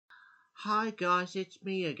Hi guys, it's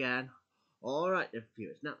me again. Alright then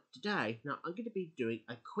viewers, today I'm going to be doing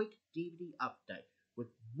a quick DVD update with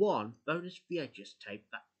one bonus VHS tape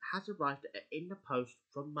that has arrived in the post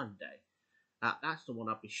from Monday. That's the one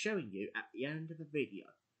I'll be showing you at the end of the video.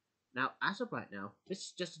 Now, as of right now, this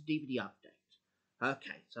is just a DVD update.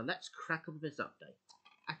 Okay, so let's crack on with this update.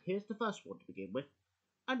 And here's the first one to begin with,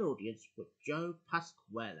 an audience with Joe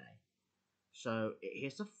Pasquale. So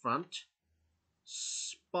here's the front,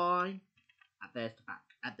 spine, and there's the back,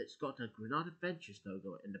 and it's got a Granada Adventures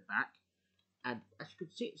logo in the back, and as you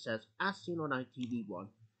can see it says, as seen on ITV1.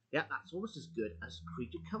 Yeah, that's almost as good as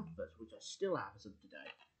Creature Comforts, which I still have as of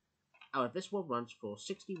today. However, this one runs for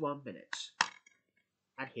 61 minutes.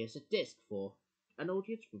 And here's a disc for an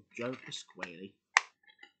audience with Joe Pasquale.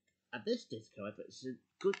 And this disc, however, is in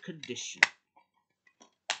good condition.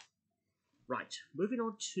 Right, moving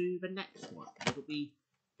on to the next one. It'll be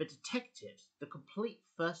The Detectives, the complete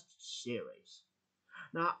first series.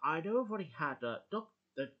 Now, I know I've already had the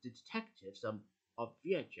Detectives on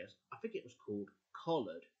VHS. I think it was called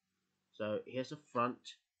Collared. So here's the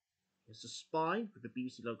front, here's the spine with the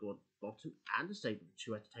BBC logo on the bottom and the same with the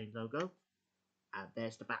 2 Entertain logo. And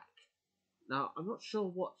there's the back. Now, I'm not sure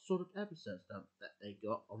what sort of episodes that they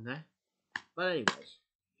got on there. But anyways,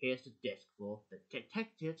 here's the disc for The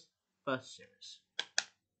Detectives first series.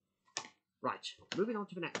 Right, moving on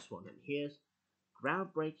to the next one. And here's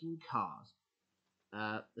Groundbreaking Cars.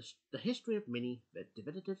 The history of Minnie, the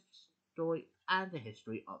definitive story, and the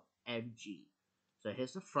history of MG. So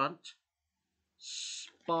here's the front,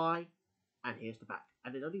 spine, and here's the back.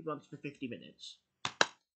 And it only runs for 50 minutes.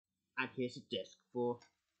 And here's a disc for,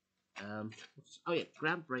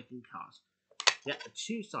 Groundbreaking Cars. Yeah, the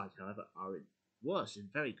two sides, however, are in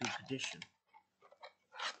very good condition.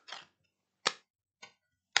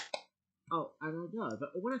 Oh, and I know,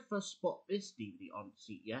 but when I first spot this DVD on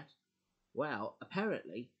seat yet, well,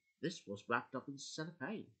 apparently, this was wrapped up in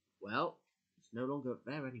cellophane. Well, it's no longer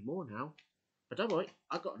there anymore now. But don't worry,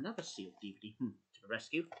 I got another sealed DVD to the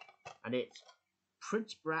rescue. And it's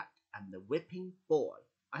Prince Brat and the Whipping Boy.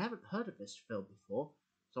 I haven't heard of this film before,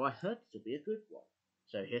 so I heard this will be a good one.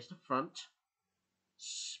 So here's the front,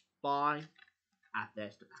 spine, and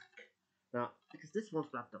there's the back. Now, because this one's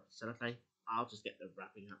wrapped up in cellophane, I'll just get the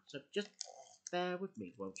wrapping up. So just bear with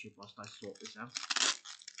me, won't you, whilst I sort this out.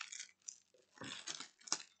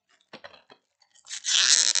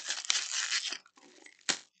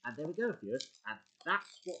 And there we go, viewers, and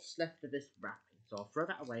that's what's left of this wrapping, so I'll throw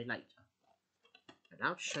that away later. And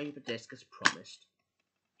now to show you the disc as promised.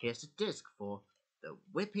 Here's the disc for The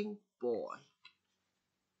Whipping Boy.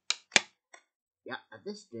 Yeah, and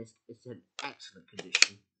this disc is in excellent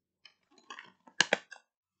condition.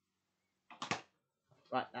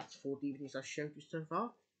 Right, that's 4 DVDs I showed you so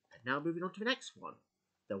far. And now moving on to the next one.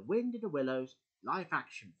 The Wind in the Willows live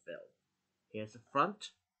action film. Here's the front,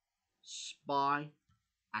 spine,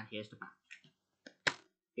 and here's the back.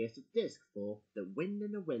 Here's the disc for The Wind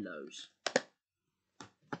in the Willows.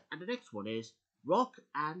 And the next one is Rock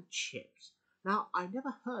and Chips. Now, I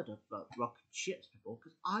never heard of Rock and Chips before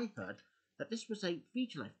because I heard that this was a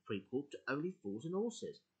feature-length prequel to Only Fools and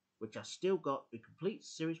Horses, which I still got the complete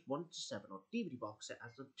series 1 to 7 on DVD box set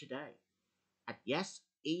as of today. And yes,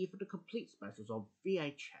 even the complete specials on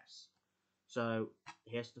VHS. So,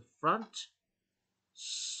 here's the front,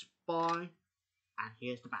 spine, and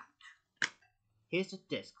here's the back. Here's the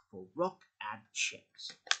disc for Rock and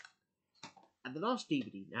Chips. And the last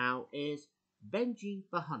DVD now is Benji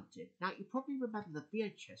the Hunted. Now, you probably remember the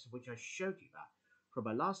VHS of which I showed you that from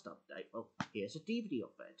my last update. Well, here's a DVD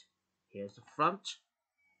of it. Here's the front,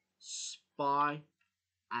 spine,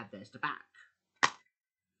 and there's the back.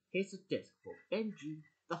 Here's the disc for Benji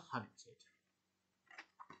the Hunted.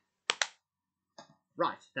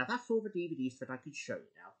 Right, now that's all the DVDs that I can show you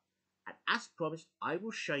now. And as promised, I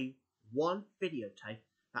will show you one videotape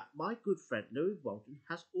that my good friend Louis Walton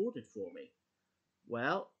has ordered for me.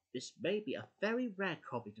 Well, this may be a very rare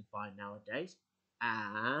copy to find nowadays,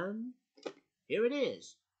 and here it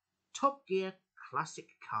is, Top Gear Classic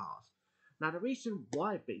Cars. Now, the reason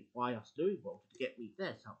why I asked Louis Walton to get me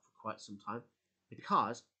this up for quite some time is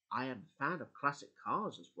because I am a fan of classic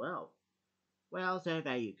cars as well. Well, so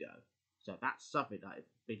there you go. So that's something that I've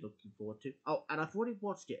been looking forward to. Oh, and I've already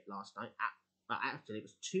watched it last night. Actually, it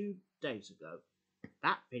was 2 days ago.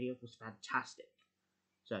 That video was fantastic.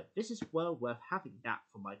 So this is well worth having that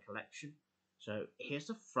for my collection. So here's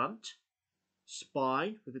the front,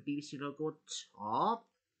 spine with the BBC logo on top,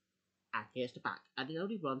 and here's the back. And it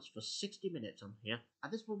only runs for 60 minutes on here,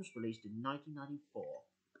 and this one was released in 1994.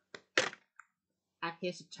 And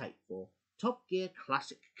here's a tape for Top Gear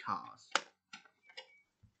Classic Cars.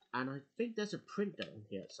 And I think there's a printer in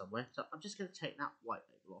here somewhere, so I'm just going to take that white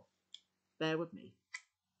label off. Bear with me.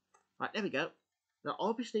 Right, there we go. Now,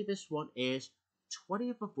 obviously, this one is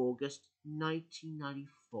 20th of August,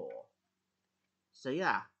 1994. So,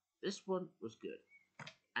 yeah, this one was good.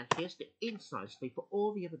 And here's the inside sleeve for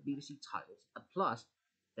all the other BBC titles. And plus,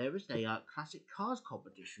 there is a classic cars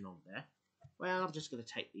competition on there. Well, I'm just going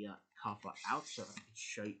to take the car part out so I can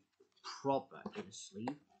show you proper in the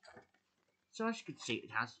sleeve. So as you can see,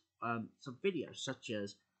 it has some videos such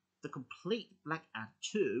as the complete Black Ad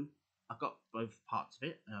 2. I've got both parts of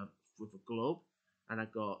it with a globe, and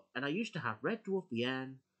I used to have Red Dwarf the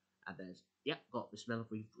End, and there's got Miss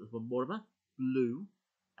Melody with Mortimer, Blue,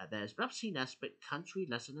 and there's Rhapsody Nesbitt, Country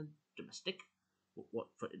Lesson and Domestic, What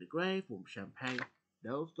Foot in the Grave, Warm Champagne,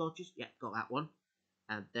 Those Gorgeous, got that one,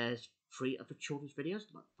 and there's 3 other children's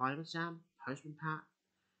videos like Fireman Sam, Postman Pat,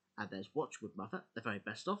 and there's Watch with Mother, the very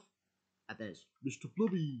best of. And there's Mr.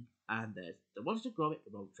 Blobby. And there's The Monster Gromit,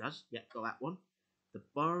 the Roll Trust. Got that one. The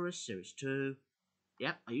Boris Series 2.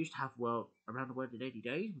 I used to have Around the World in 80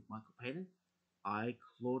 Days with Michael Palin.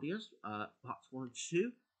 Claudius, Parts 1 and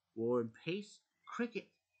 2. War and Peace. Cricket.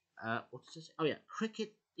 What does this? Oh, yeah.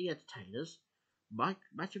 Cricket, The Entertainers.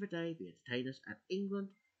 Match of the Day, The Entertainers. And England,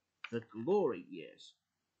 The Glory Years.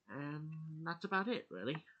 And that's about it,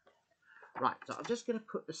 really. Right, so I'm just going to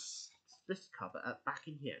put this cover back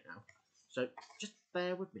in here now. So just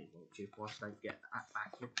bear with me, won't you, whilst I get that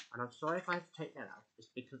back in. And I'm sorry if I have to take that out. It's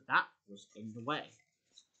because that was in the way.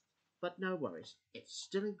 But no worries. It's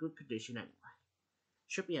still in good condition anyway.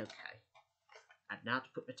 Should be okay. And now to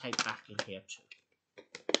put the tape back in here too.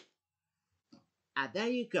 And there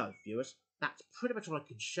you go, viewers. That's pretty much all I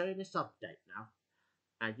can show in this update now.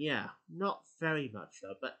 And yeah, not very much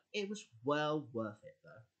though, but it was well worth it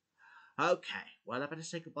though. Okay, well I better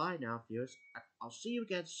say goodbye now, viewers. And I'll see you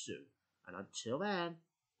again soon. And until then,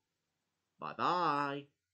 bye-bye.